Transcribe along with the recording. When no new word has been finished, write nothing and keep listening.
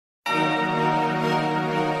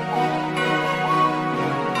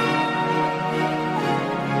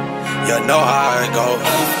You know how it go.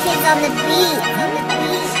 Kids on the beat.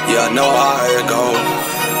 You know how it go.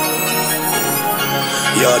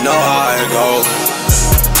 You know how it go.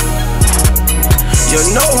 You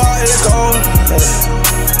know how it go.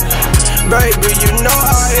 Baby, you know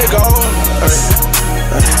how it go.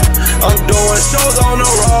 I'm doing shows on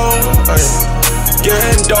the road.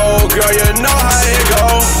 Getting dough, girl, you know how it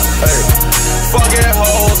go. Fucking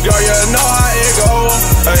hoes, girl, you know how it go.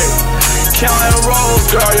 Counting rolls,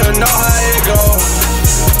 girl, you know how it go.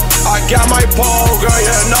 I got my pole, girl,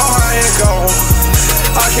 you know how it go.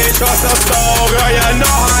 I can't trust a soul, girl, you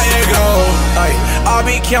know how it go. I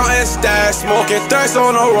be counting stacks, smoking thirst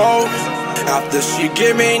on the road. After she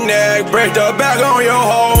give me neck, break the back on your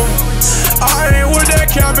hoe. I ain't with that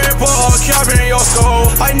capping, put a cap in your skull.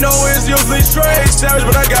 I know it's usually straight savage,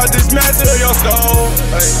 but I got this man to your skull.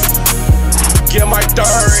 Get my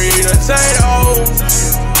 30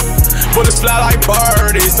 potatoes. But it's fly like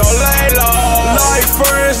birdies, so lay low. Like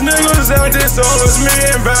friends, niggas out there, so it's me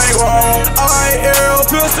and bankroll. I ain't ill,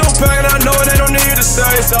 pistol pack, and I know they don't need to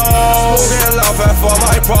say so. Smoking loud for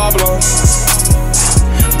my problems,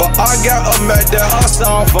 but I got a med that I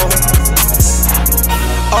solve for.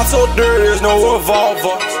 I told her there's no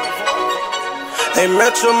revolver. Ain't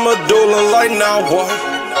met your medulla like now what?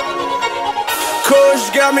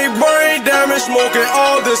 Kush got me brain damage, smoking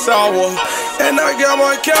all this hour. And I got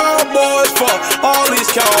my cowboys for all these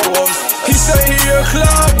cowboys. He say he a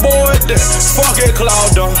cloud boy, then fucking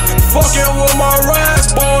cloud done. Fucking with my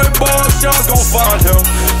rass boy, ball shots gon' find him.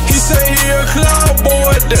 He say he a cloud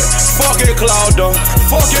boy, then fucking cloud done.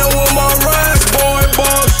 Fucking with my rass boy,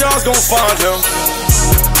 ball shots gon' find him.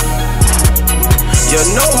 You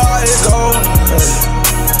know how it go,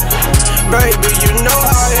 baby, you know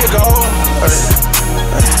how it go.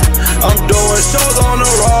 I'm doing shows on the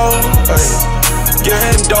road,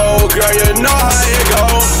 getting dough, girl, you know how it go.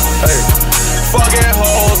 Fucking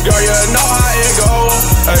hoes, girl, you know how it go.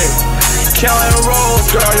 Counting rolls,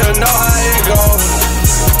 girl, you know how it go.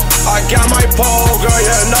 I got my pole, girl,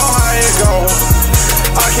 you know how it go.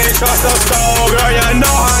 I can't trust a soul, girl, you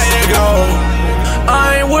know how it go.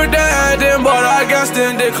 I ain't with that then, but I got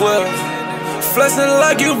extended clip. Flexing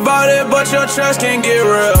like you bought it, but your trust can't get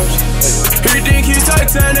real. He think he's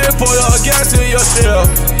Titanic, pull a gas to your ship.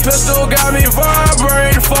 Pistol got me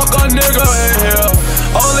vibrating, fuck a nigga in here.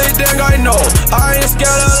 Only thing I know, I ain't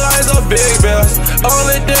scared of lies or big bills.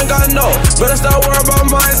 Only thing I know, better start worrying about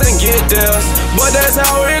minds and get this. But that's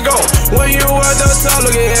how it go, when you at the top,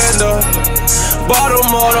 look at the bottom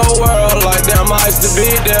of the world, like damn I used to be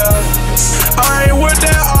there. I ain't with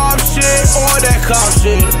that off shit or that cop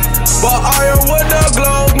shit, but I am with the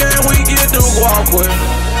glow gang, we get to walk with.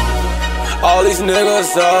 All these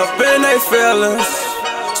niggas up in they feelings,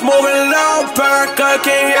 smoking loud pack, I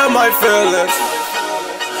can't hear my feelings.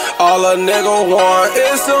 All a nigga want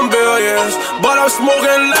is some billions, but I'm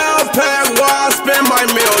smoking loud pack while I spend my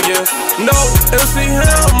millions. No, MC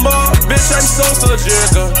Hammer, bitch, I'm so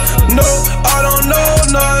jigger. No, I don't know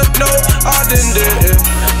nothing, no, I didn't do it.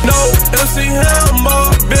 No, MC Hammer,